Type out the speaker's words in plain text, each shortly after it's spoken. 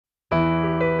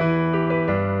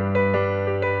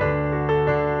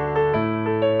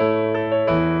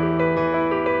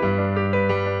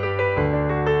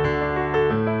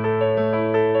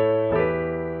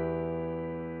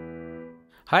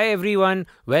Hi everyone,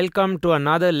 welcome to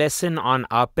another lesson on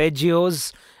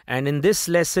arpeggios, and in this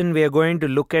lesson we are going to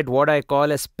look at what I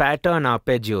call as pattern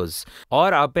arpeggios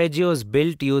or arpeggios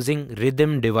built using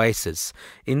rhythm devices.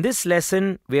 In this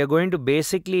lesson we are going to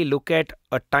basically look at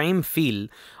a time feel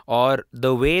or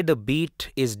the way the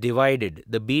beat is divided.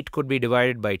 The beat could be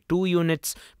divided by 2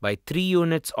 units, by 3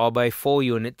 units or by 4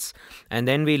 units, and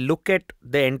then we look at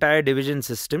the entire division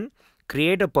system,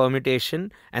 create a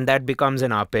permutation, and that becomes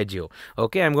an arpeggio.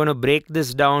 Okay, I'm going to break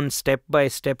this down step by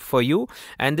step for you,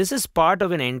 and this is part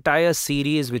of an entire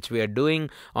series which we are doing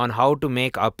on how to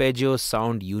make arpeggios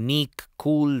sound unique,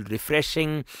 cool,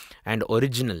 refreshing, and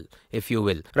original, if you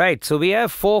will. Right, so we have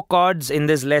 4 chords in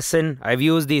this lesson. I've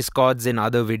used these chords in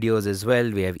other videos as well.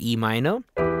 We have E minor,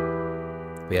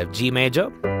 we have G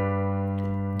major,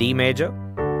 D major,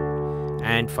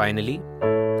 and finally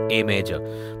A major,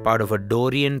 part of a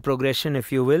Dorian progression, if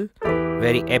you will,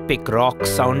 very epic rock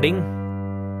sounding,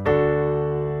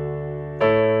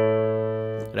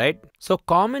 right? So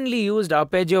commonly used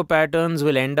arpeggio patterns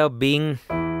will end up being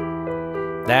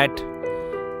that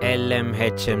LM,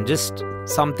 HM, just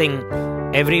something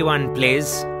everyone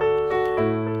plays,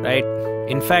 right?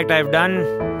 In fact, I've done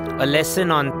a lesson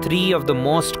on 3 of the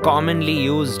most commonly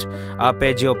used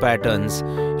arpeggio patterns.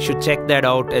 You should check that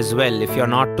out as well. If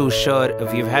you're not too sure,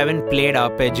 if you haven't played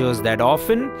arpeggios that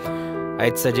often,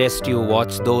 I'd suggest you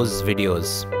watch those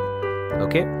videos.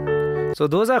 Okay, so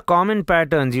those are common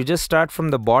patterns. You just start from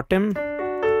the bottom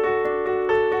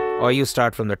or you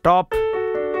start from the top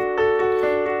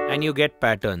and you get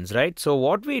patterns, right? So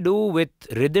what we do with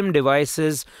rhythm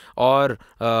devices or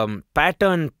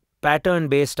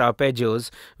pattern-based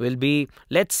arpeggios will be,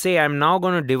 let's say I'm now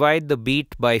going to divide the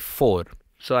beat by 4.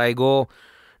 So I go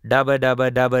dabba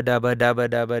dabba dabba dabba dabba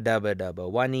dabba dabba dabba,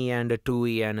 1 E and a 2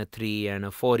 E and a 3 E and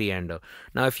a 4 E and a.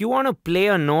 Now if you want to play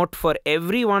a note for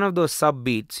every one of those sub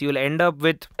beats, you'll end up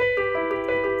with,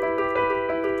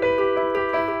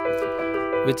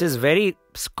 which is very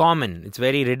common, it's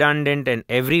very redundant, and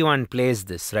everyone plays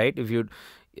this, right? If you,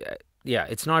 yeah,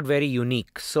 it's not very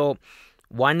unique. So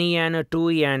 1 E and a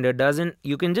 2 E and a doesn't,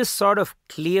 you can just sort of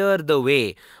clear the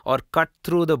way or cut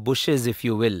through the bushes, if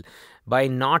you will, by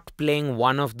not playing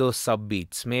one of those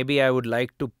subbeats. Maybe I would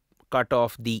like to cut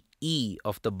off the E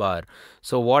of the bar.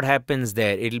 So what happens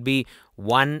there? It'll be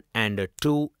 1 and a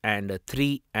 2 and a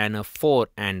 3 and a 4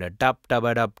 and a dub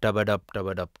dabba dub dabba dub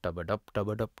dabba dub dabba dub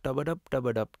dabba dub dabba dub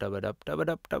dabba dub dabba dub dabba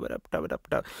dub dabba dub dabba dub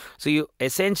dub. So you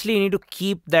essentially need to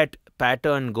keep that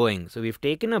pattern going. So we've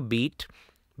taken a beat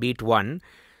 1,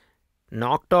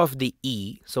 knocked off the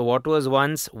E. So what was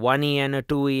once 1 E and a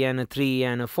 2 E and a 3 E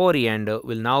and a 4 E and a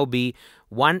will now be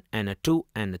 1 and a 2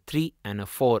 and a 3 and a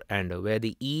 4 and a, where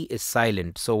the E is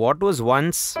silent. So what was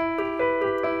once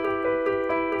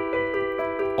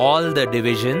all the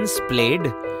divisions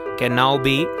played can now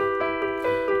be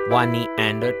 1 E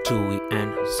and a 2 E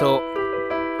and so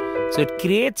it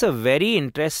creates a very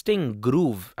interesting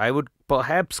groove. I would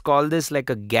perhaps call this like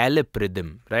a gallop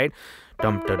rhythm, right?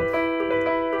 Dum dum.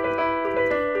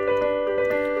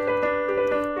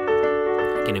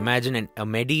 I can imagine a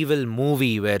medieval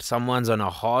movie where someone's on a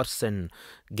horse and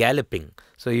galloping.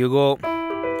 So you go,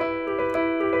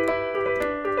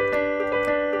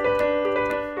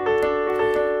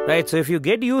 right? So if you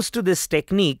get used to this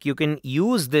technique, you can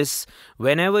use this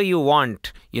whenever you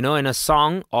want, you know, in a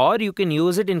song, or you can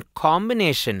use it in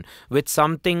combination with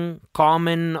something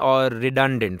common or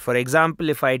redundant. For example,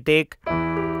 if I take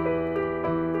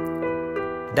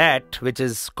that, which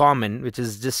is common, which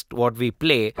is just what we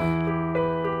play,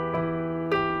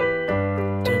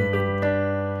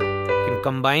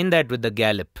 combine that with the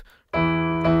gallop.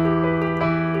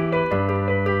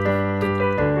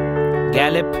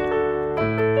 Gallop.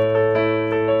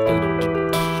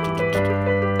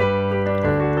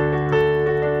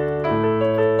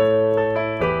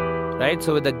 Right?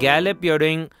 So with the gallop you're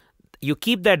doing, you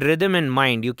keep that rhythm in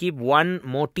mind. You keep one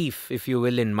motif, if you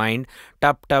will, in mind.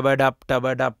 Tup tubba dup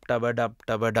tubba dup tubba dup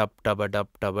tubba dup tubba dup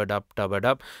tubba dup tubba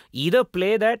dup. Either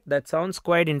play that sounds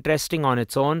quite interesting on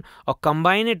its own, or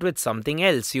combine it with something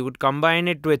else. You would combine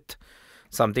it with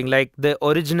something like the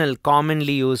original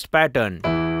commonly used pattern,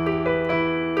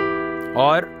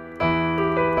 or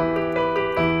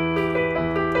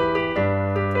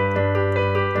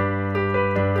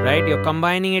right, you're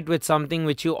combining it with something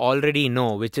which you already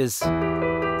know, which is,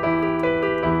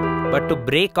 but to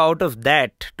break out of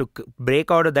that,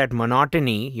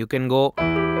 monotony, you can go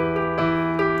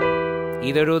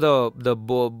either do the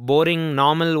boring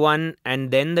normal one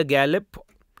and then the gallop,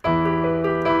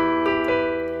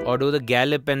 or do the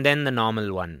gallop and then the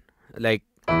normal one, like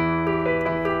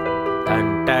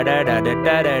dun, da, da da da da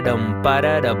da da dum pa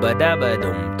da da ba da ba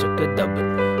dum chukka dub,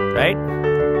 right?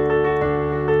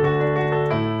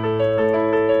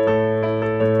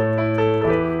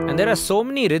 And there are so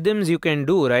many rhythms you can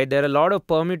do, right? There are a lot of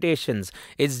permutations.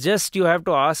 It's just you have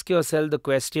to ask yourself the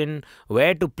question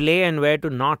where to play and where to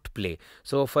not play.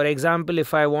 So for example,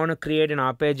 if I want to create an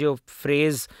arpeggio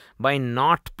phrase by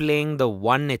not playing the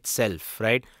one itself,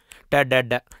 right? Da da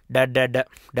da da da da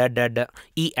da da da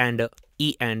E and a,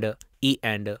 E and a, E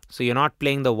and a. So you're not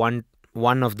playing the one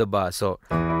of the bar. So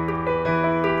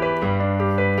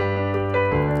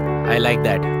I like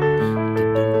that.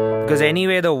 Because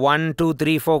anyway, the 1, 2,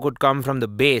 3, 4 could come from the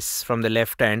bass, from the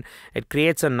left hand. It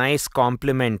creates a nice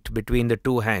complement between the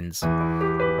two hands.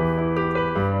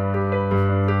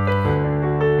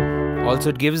 Also,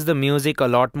 it gives the music a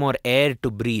lot more air to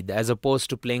breathe, as opposed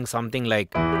to playing something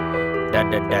like da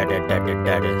da da da da da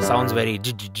da da. Sounds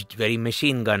very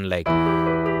machine gun like.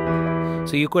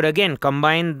 So you could again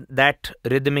combine that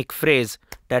rhythmic phrase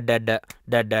da da da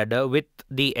da da da with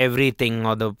the everything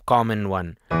or the common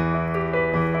one.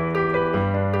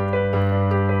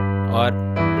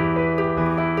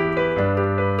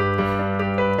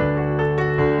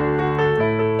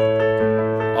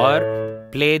 Or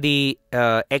play the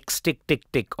X tick tick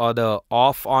tick or the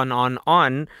off on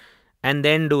and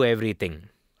then do everything.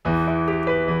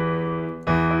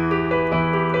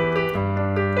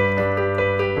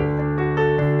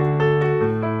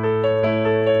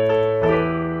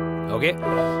 Okay.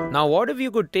 Now what if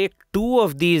you could take two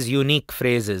of these unique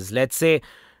phrases? Let's say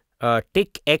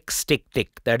tick X tick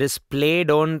tick, that is play,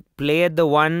 don't play at the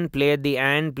one, play at the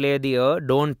and, play at the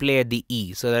don't play at the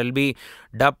E. So that'll be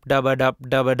dup dubba dup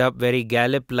dubba dup, very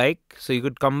gallop like. So you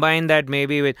could combine that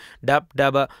maybe with dup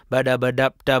dubba ba dubba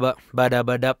dup dubba ba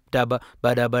dubba dup dubba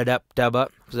ba dubba dup dubba.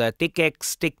 So that tick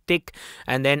X tick tick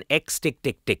and then X tick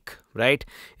tick tick, right?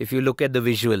 If you look at the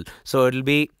visual, so it'll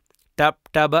be tup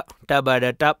tubba tubba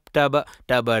da tup tubba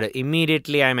tubba da.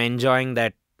 Immediately I'm enjoying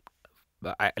that.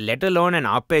 Let alone an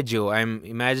arpeggio, I'm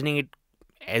imagining it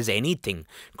as anything.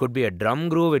 It could be a drum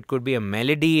groove, it could be a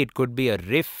melody, it could be a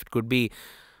riff, it could be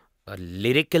a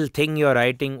lyrical thing you're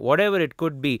writing, whatever it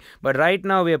could be. But right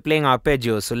now we are playing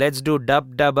arpeggios, so let's do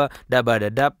dub dubba dubba da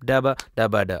dub dubba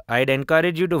dubba da. I'd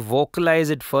encourage you to vocalize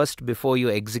it first before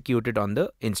you execute it on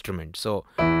the instrument. So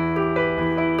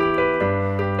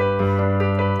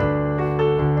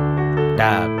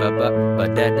da ba ba ba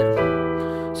da da.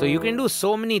 So you can do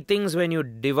so many things when you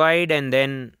divide and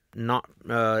then not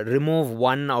remove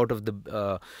one out of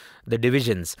the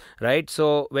divisions, right?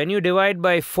 So when you divide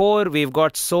by 4, we've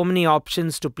got so many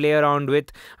options to play around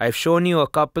with. I've shown you a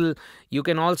couple. You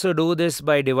can also do this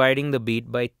by dividing the beat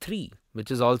by 3,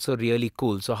 which is also really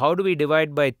cool. So how do we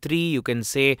divide by 3? You can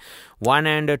say 1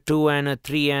 and a 2 and a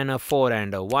 3 and a 4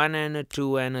 and a 1 and a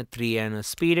 2 and a 3 and a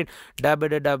speed it dub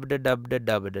da dub da dub da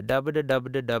dub da dub da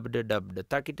dub da dub da dub da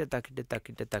takita takita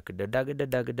takita takita dug da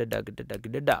dug da dug da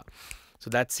dug da da. So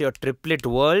that's your triplet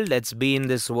world. Let's be in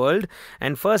this world.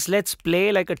 And first let's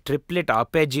play like a triplet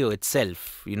arpeggio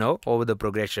itself, you know, over the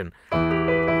progression.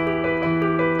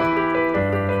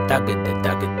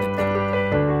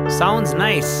 Sounds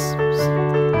nice,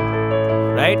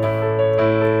 right?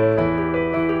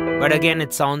 But again,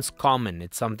 it sounds common.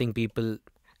 It's something people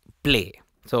play.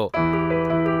 So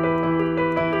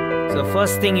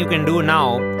first thing you can do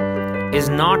now is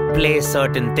not play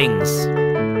certain things.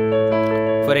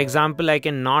 For example, I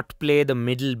can not play the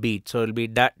middle beat. So it'll be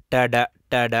da da da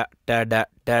da da da da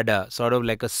da da, sort of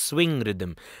like a swing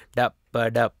rhythm. Da ba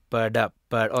da ba da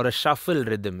ba, or a shuffle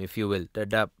rhythm, if you will. Da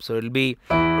da. So it'll be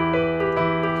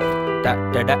da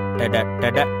da da da da da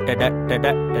da da da da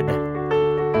da da.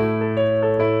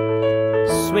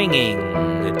 Swinging.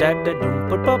 Da da dum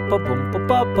pa pa pa bum pa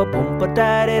pa pa bum pa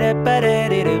da da ba da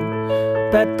da dum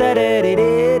pa da da da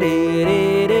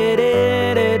da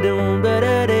da dum ba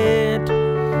da da.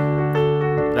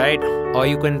 Right? Or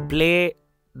you can play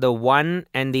the 1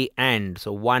 and the and.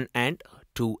 So 1 and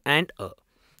 2 and a.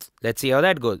 Let's see how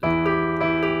that goes.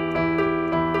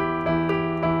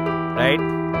 Right?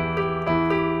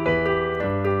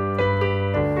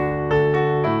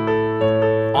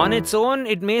 On its own,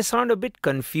 it may sound a bit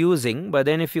confusing, but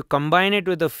then if you combine it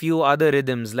with a few other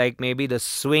rhythms, like maybe the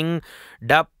swing,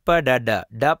 dappa-da-da,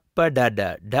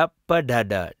 dappa-da-da,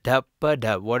 dappa-da-da,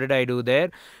 dappa-da. What did I do there?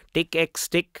 Tick X,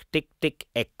 tick, tick, tick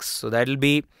X. So that'll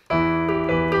be...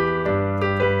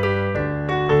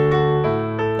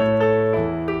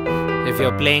 If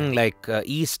you're playing like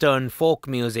Eastern folk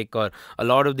music or a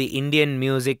lot of the Indian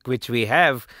music which we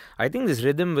have, I think this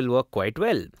rhythm will work quite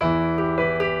well.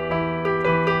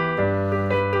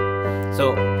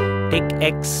 So, tick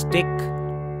X, tick,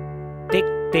 tick,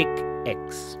 tick,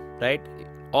 X, right?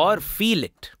 Or feel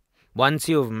it. Once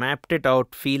you've mapped it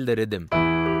out, feel the rhythm.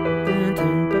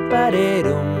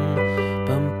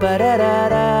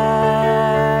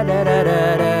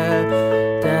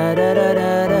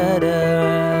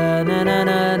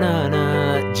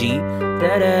 G,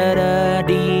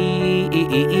 D,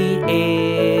 E,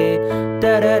 A,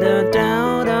 down,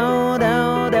 down,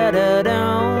 down,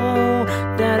 down,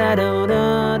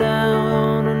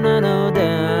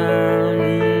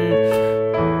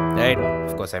 right?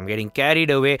 Of course, I'm getting carried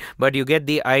away, but you get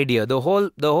the idea. The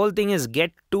whole thing is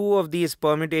get two of these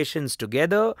permutations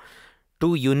together,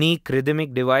 two unique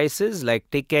rhythmic devices like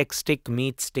tick X tick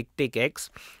meets tick tick X,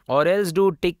 or else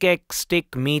do tick X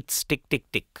tick meets tick tick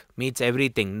tick meets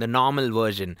everything, the normal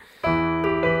version.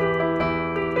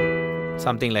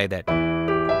 Something like that.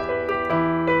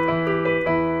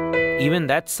 Even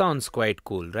that sounds quite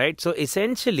cool, right? So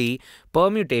essentially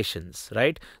permutations,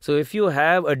 right? So if you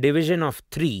have a division of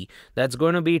 3, that's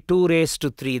going to be 2 raised to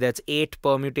 3. That's 8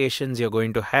 permutations you're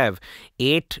going to have.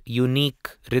 8 unique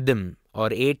rhythm or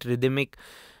 8 rhythmic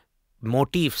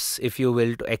motifs, if you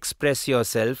will, to express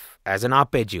yourself as an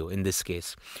arpeggio in this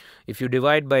case. If you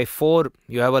divide by 4,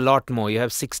 you have a lot more. You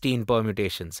have 16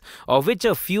 permutations, of which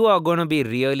a few are going to be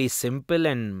really simple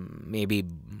and maybe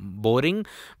boring,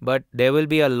 but there will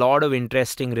be a lot of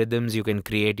interesting rhythms you can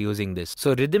create using this.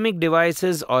 So rhythmic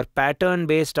devices or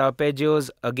pattern-based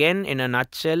arpeggios, again in a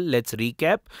nutshell, let's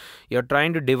recap. You're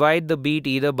trying to divide the beat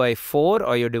either by 4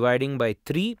 or you're dividing by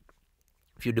 3.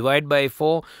 If you divide by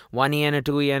 4, 1 E and a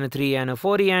 2 E and a 3 E and a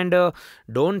 4 E and a,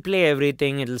 don't play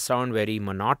everything, it'll sound very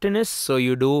monotonous. So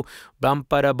you do bum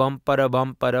para bum para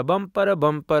bum para bum para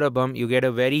bum para bum. You get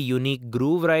a very unique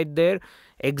groove right there,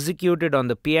 executed on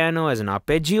the piano as an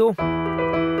arpeggio.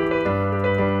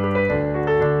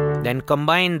 Then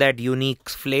combine that unique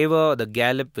flavor, the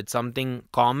gallop, with something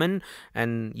common,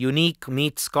 and unique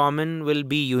meets common will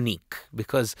be unique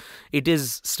because it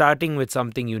is starting with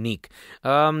something unique.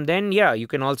 Then yeah, you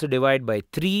can also divide by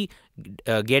 3,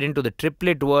 get into the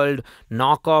triplet world,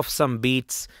 knock off some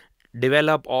beats,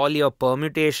 develop all your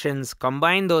permutations,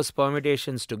 combine those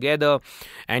permutations together,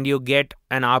 and you get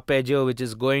an arpeggio which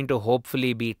is going to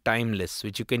hopefully be timeless,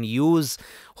 which you can use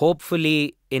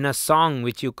hopefully in a song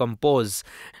which you compose,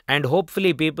 and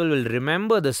hopefully people will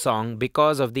remember the song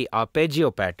because of the arpeggio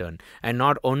pattern and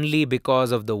not only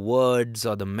because of the words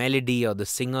or the melody or the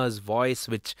singer's voice,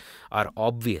 which are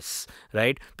obvious,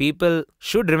 right? People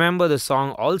should remember the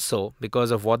song also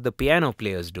because of what the piano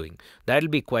player is doing. That'll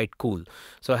be quite cool.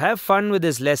 So have fun with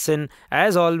this lesson.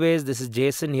 As always, this is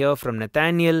Jason here from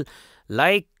Nathaniel.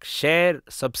 Like, share,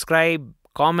 subscribe,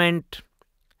 comment.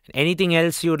 Anything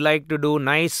else you'd like to do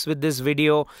nice with this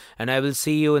video, and I will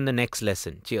see you in the next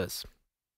lesson. Cheers.